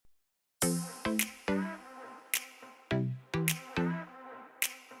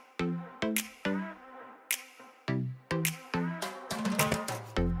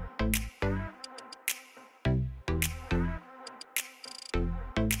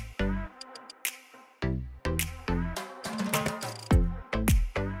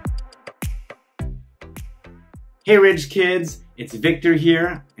Hey Ridge kids, it's Victor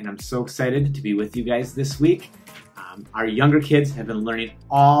here, and I'm so excited to be with you guys this week. Our younger kids have been learning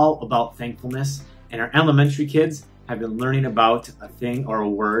all about thankfulness, and our elementary kids have been learning about a thing or a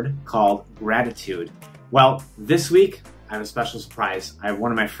word called gratitude. Well, this week, I have a special surprise. I have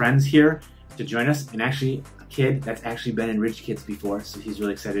one of my friends here to join us, and actually a kid that's actually been in Ridge Kids before, so he's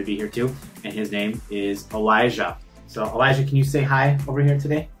really excited to be here too, and his name is Elijah. So Elijah, can you say hi over here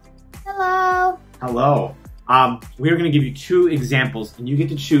today? Hello. Hello. We are going to give you two examples, and you get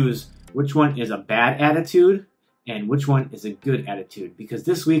to choose which one is a bad attitude and which one is a good attitude, because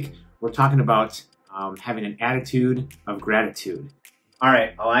this week we're talking about having an attitude of gratitude. All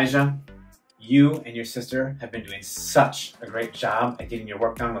right, Elijah, you and your sister have been doing such a great job at getting your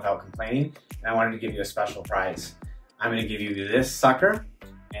work done without complaining, and I wanted to give you a special prize. I'm going to give you this sucker,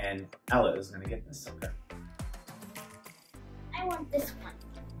 and Ella is going to get this sucker. I want this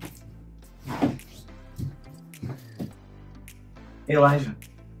one. Hey Elijah,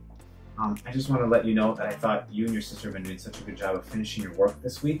 I just want to let you know that I thought you and your sister have been doing such a good job of finishing your work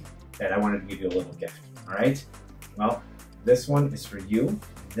this week that I wanted to give you a little gift, all right? Well, this one is for you, and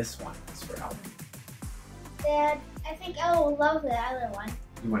this one is for Ella. Dad, I think Ella will love the other one.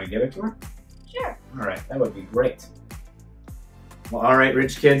 You want to give it to her? Sure. All right, that would be great. Well, all right,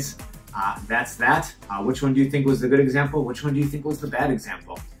 Rich kids, that's that. Which one do you think was the good example? Which one do you think was the bad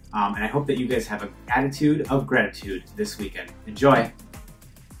example? And I hope that you guys have an attitude of gratitude this weekend. Enjoy.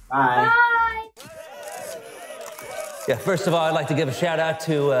 Bye. Bye. Yeah, first of all, I'd like to give a shout out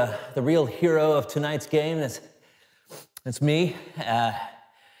to the real hero of tonight's game. That's me. It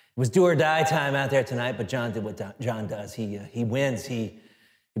was do or die time out there tonight, but John did what John does. He wins. He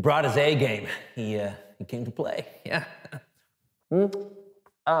brought his A game. He came to play. Yeah.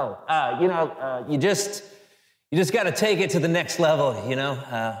 You just got to take it to the next level, you know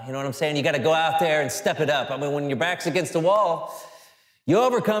what I'm saying? You got to go out there and step it up. I mean, when your back's against the wall, you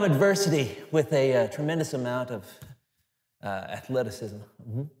overcome adversity with a tremendous amount of athleticism.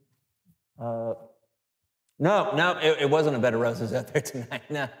 No, it wasn't a bed of roses out there tonight,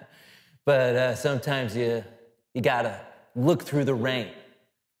 no. But sometimes you got to look through the rain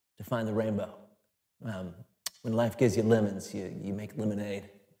to find the rainbow. When life gives you lemons, you make lemonade.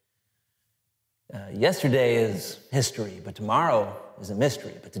 Yesterday is history, but tomorrow is a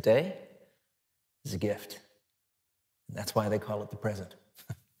mystery. But today is a gift. And that's why they call it the present.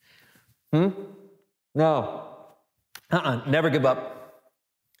 No. Never give up,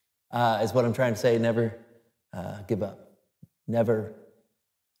 is what I'm trying to say. Never give up. Never,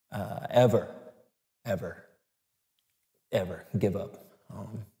 ever give up.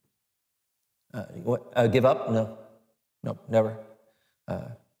 Give up? No, never.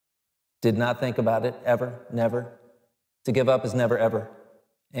 Did not think about it, ever, never. To give up is never, ever.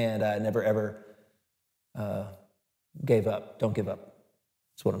 And I never, ever gave up. Don't give up.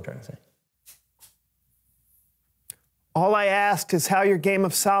 That's what I'm trying to say. All I ask is how your game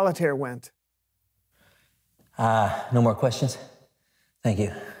of solitaire went. No more questions? Thank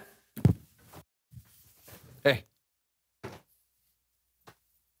you. Hey.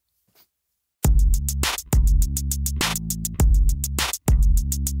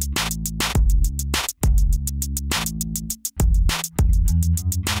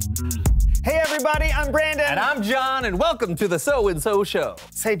 Hey everybody, I'm Brandon. And I'm John, and welcome to the So-and-So Show.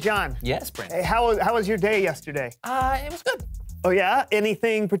 Say, John. Yes, Brandon. Hey, how was your day yesterday? It was good. Oh yeah?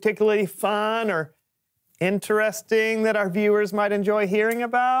 Anything particularly fun or interesting that our viewers might enjoy hearing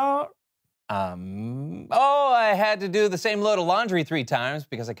about? I had to do the same load of laundry 3 times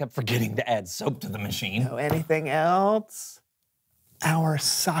because I kept forgetting to add soap to the machine. No, anything else? Our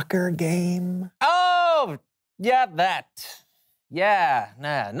soccer game? Oh, yeah, that. Yeah,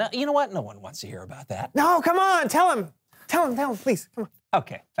 no, you know what? No one wants to hear about that. No, come on, tell him, please, come on.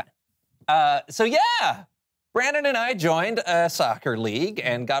 Okay, fine. So yeah, Brandon and I joined a soccer league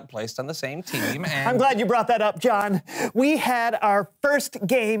and got placed on the same team. And I'm glad you brought that up, John. We had our first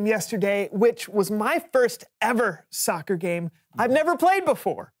game yesterday, which was my first ever soccer game. I've never played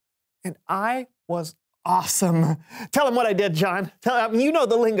before, and I was awesome. Tell him what I did, John. You know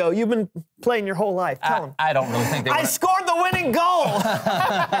the lingo. You've been playing your whole life. Tell him. I don't really think they were. I scored the winning goal.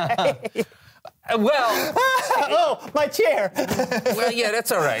 Well. Oh, my chair. Well, yeah,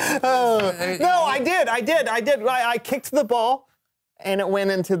 that's all right. No, I did. I kicked the ball, and it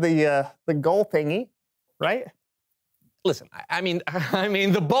went into the goal thingy, right? Listen, I mean,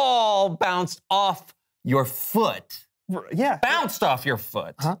 the ball bounced off your foot. Yeah. Bounced off your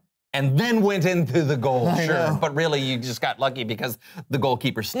foot. Huh? And then went into the goal, sure. But really, you just got lucky because the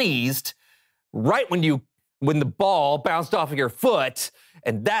goalkeeper sneezed right when you when the ball bounced off of your foot,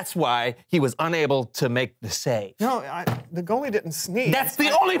 and that's why he was unable to make the save. No, the goalie didn't sneeze. That's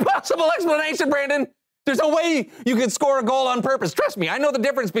the only possible explanation, Brandon. There's no way you can score a goal on purpose. Trust me, I know the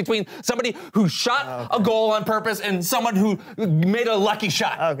difference between somebody who shot a goal on purpose and someone who made a lucky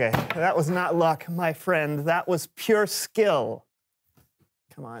shot. Okay, that was not luck, my friend. That was pure skill.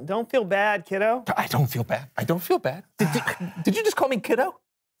 Come on, don't feel bad, kiddo. I don't feel bad. I don't feel bad. Did you just call me kiddo?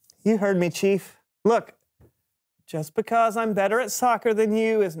 You heard me, Chief. Look, just because I'm better at soccer than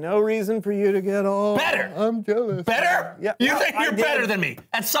you is no reason for you to get all... Better? I'm jealous. Better? Yeah, You think you're better than me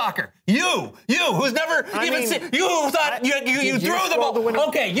at soccer? You, who's never seen... You who thought you threw the ball.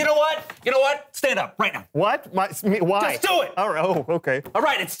 Okay, you know what? You know what? Stand up right now. What? Why? Just do it. All right, oh, okay. All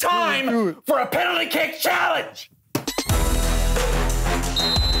right, it's time for a penalty kick challenge.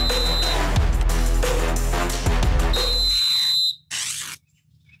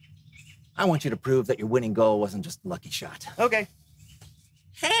 I want you to prove that your winning goal wasn't just a lucky shot. Okay.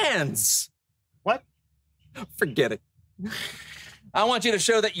 Hands. What? Forget it. I want you to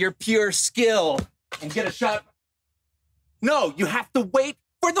show that you're pure skill and get a shot. No, you have to wait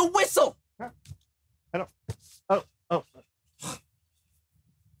for the whistle. I don't... Oh.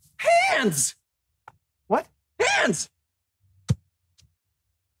 Hands. What? Hands.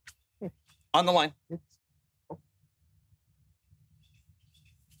 On the line.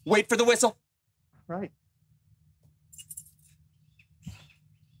 Wait for the whistle. Right.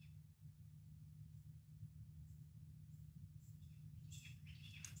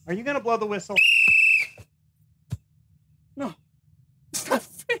 Are you going to blow the whistle? No. It's not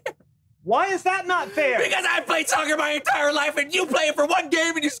fair. Why is that not fair? Because I played soccer my entire life and you play it for one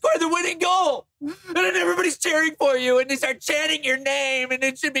game and you score the winning goal. And then everybody's cheering for you and they start chanting your name and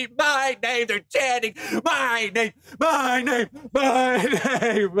it should be my name. They're chanting my name, my name, my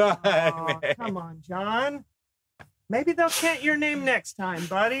name, my name. Come on, John. Maybe they'll chant your name next time,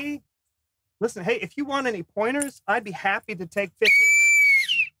 buddy. Listen, hey, if you want any pointers, I'd be happy to take 15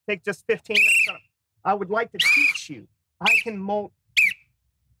 minutes. Take just 15 minutes. I would like to teach you. I can mold.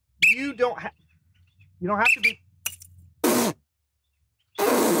 You don't have to be.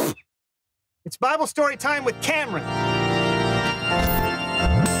 It's Bible story time with Cameron.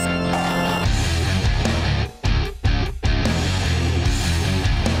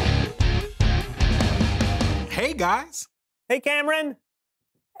 Hey, guys. Hey, Cameron.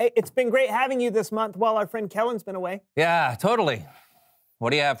 Hey, it's been great having you this month while our friend Kellen's been away. Yeah, totally. What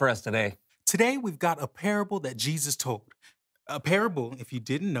do you have for us today? Today, we've got a parable that Jesus told. A parable, if you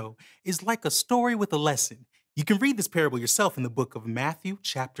didn't know, is like a story with a lesson. You can read this parable yourself in the book of Matthew,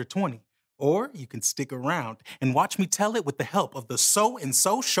 chapter 20. Or you can stick around and watch me tell it with the help of the So and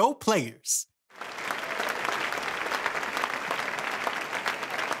So Show players.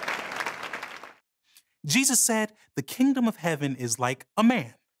 Jesus said, the kingdom of heaven is like a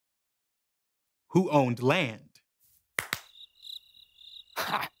man who owned land.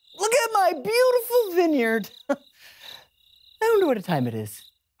 Look at my beautiful vineyard. I wonder what time it is.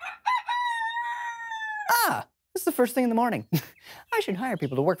 It's the first thing in the morning. I should hire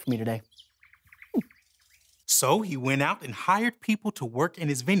people to work for me today. So he went out and hired people to work in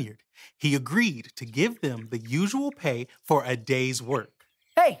his vineyard. He agreed to give them the usual pay for a day's work.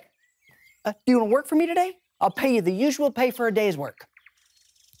 Hey, do you want to work for me today? I'll pay you the usual pay for a day's work.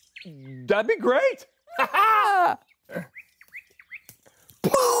 That'd be great.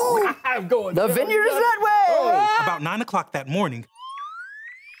 Boom! I'm going. The vineyard is that way! About 9 o'clock that morning,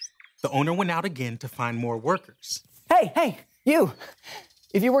 the owner went out again to find more workers. Hey, you.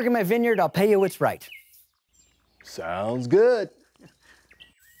 If you work in my vineyard, I'll pay you what's right. Sounds good.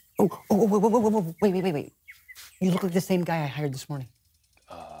 Wait. You look like the same guy I hired this morning.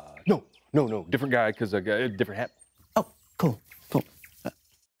 No, different guy because I got a different hat. Oh, cool.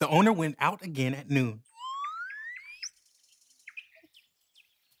 The owner went out again at noon.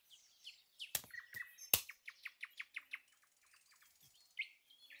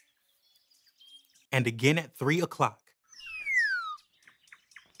 And again at 3 o'clock.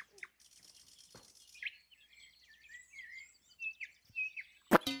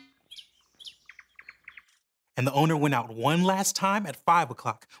 And the owner went out one last time at 5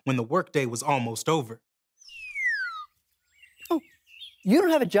 o'clock when the workday was almost over. Oh, you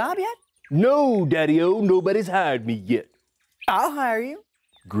don't have a job yet? No, Daddy-O, nobody's hired me yet. I'll hire you.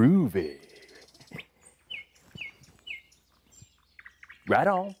 Groovy. Right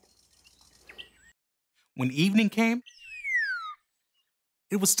on. When evening came,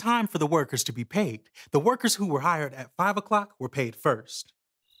 it was time for the workers to be paid. The workers who were hired at 5 o'clock were paid first.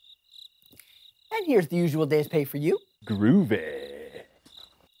 And here's the usual day's pay for you. Groovy.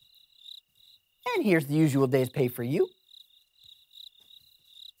 And here's the usual day's pay for you.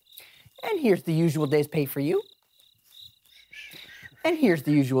 And here's the usual day's pay for you. And here's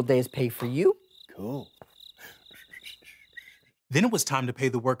the usual day's pay for you. Cool. Then it was time to pay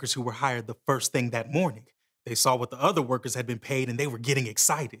the workers who were hired the first thing that morning. They saw what the other workers had been paid and they were getting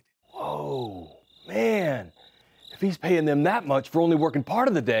excited. Whoa, man. If he's paying them that much for only working part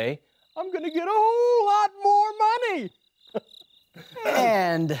of the day, I'm gonna get a whole lot more money.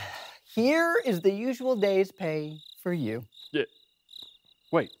 And here is the usual day's pay for you. Yeah.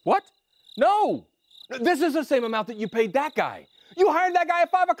 Wait, what? No! This is the same amount that you paid that guy. You hired that guy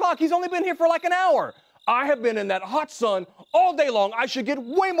at 5 o'clock. He's only been here for like an hour. I have been in that hot sun all day long. I should get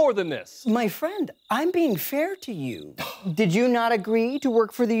way more than this. My friend, I'm being fair to you. Did you not agree to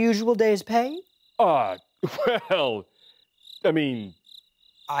work for the usual day's pay? Well, I mean...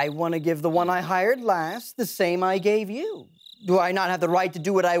 I want to give the one I hired last the same I gave you. Do I not have the right to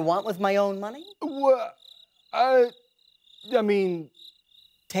do what I want with my own money? Well, I mean...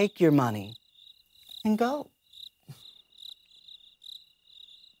 Take your money and go.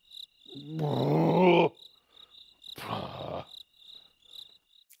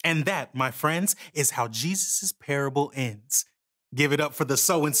 And that, my friends, is how Jesus' parable ends. Give it up for the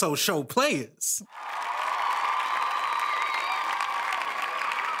So-and-So Show players.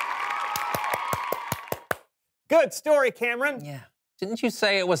 Good story, Cameron. Yeah. Didn't you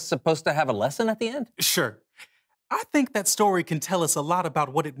say it was supposed to have a lesson at the end? Sure. I think that story can tell us a lot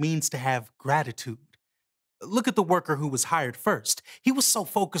about what it means to have gratitude. Look at the worker who was hired first. He was so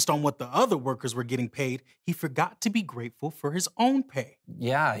focused on what the other workers were getting paid, he forgot to be grateful for his own pay.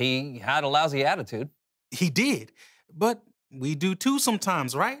 Yeah, he had a lousy attitude. He did, but we do too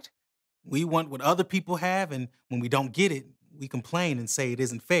sometimes, right? We want what other people have, and when we don't get it, we complain and say it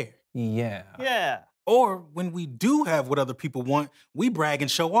isn't fair. Yeah. Yeah. Or when we do have what other people want, we brag and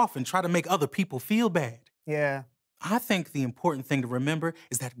show off and try to make other people feel bad. Yeah. I think the important thing to remember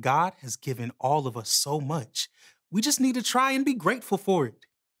is that God has given all of us so much. We just need to try and be grateful for it.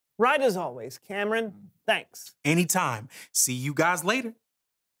 Right as always, Cameron. Thanks. Anytime. See you guys later.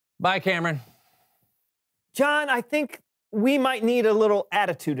 Bye, Cameron. John, I think we might need a little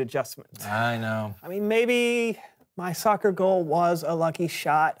attitude adjustment. I know. I mean, maybe my soccer goal was a lucky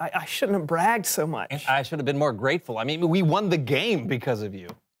shot. I shouldn't have bragged so much. I should have been more grateful. I mean, we won the game because of you.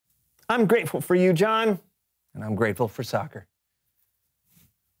 I'm grateful for you, John. And I'm grateful for soccer.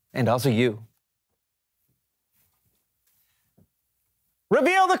 And also you.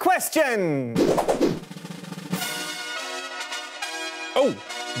 Reveal the question. Oh,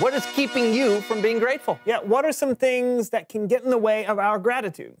 what is keeping you from being grateful? Yeah, what are some things that can get in the way of our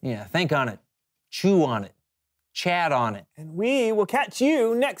gratitude? Yeah, think on it. Chew on it. Chat on it. And we will catch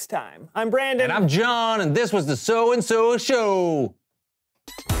you next time. I'm Brandon. And I'm John, and this was the So-and-So Show.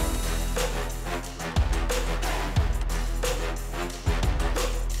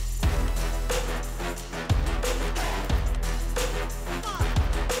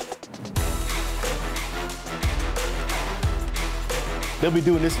 They'll be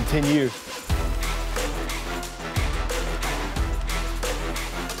doing this in 10 years.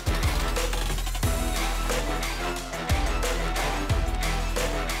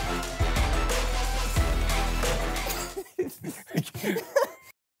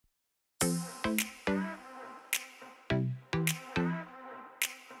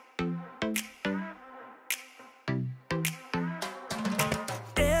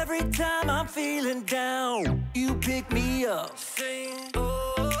 Every time I'm feeling down, you pick me up. Sing,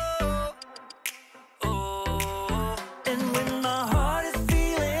 oh, oh. And when my heart is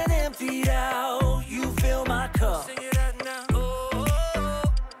feeling emptied out, you fill my cup. Sing it out now. Oh,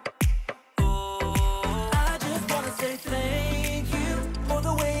 oh. I just wanna say thank you for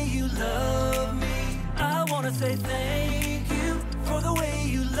the way you love me. I wanna say thank you for the way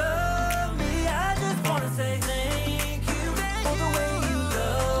you love me. I just wanna say thank you for the way you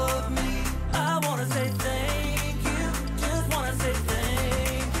love me. I wanna say thank you, just wanna say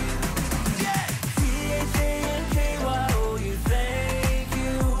thank you. Yeah! T-H-A-N-K-Y-O-U, thank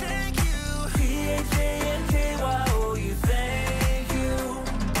you. Thank you. T-H-A-N-K-Y-O-U, thank you.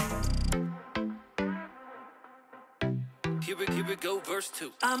 Here we go, verse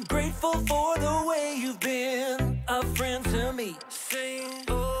 2. I'm grateful for the way you've been a friend to me. Sing,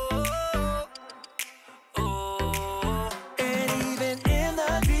 oh, oh. And even in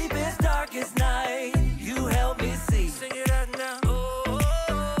the deepest, darkest night, you help me see. Sing it out now. Oh,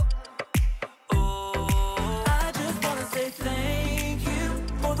 oh. I just wanna say thank you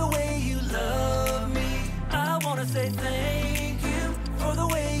for the way you love me. I wanna say thank you for the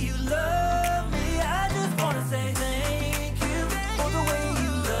way you love me. I just wanna say thank you for the way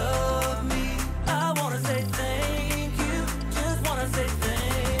you love me.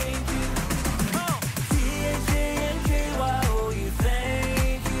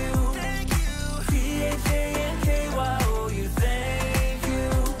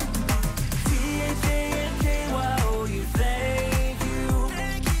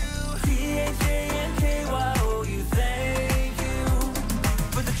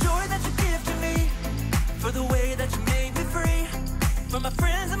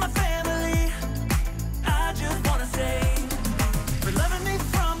 friends and my family, I just wanna say, for loving me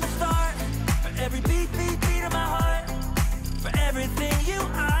from the start, for every beat, beat, beat of my heart, for everything you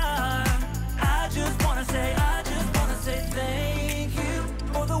are. I just wanna say thank you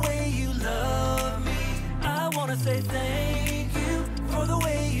for the way you love me. I wanna say thank you.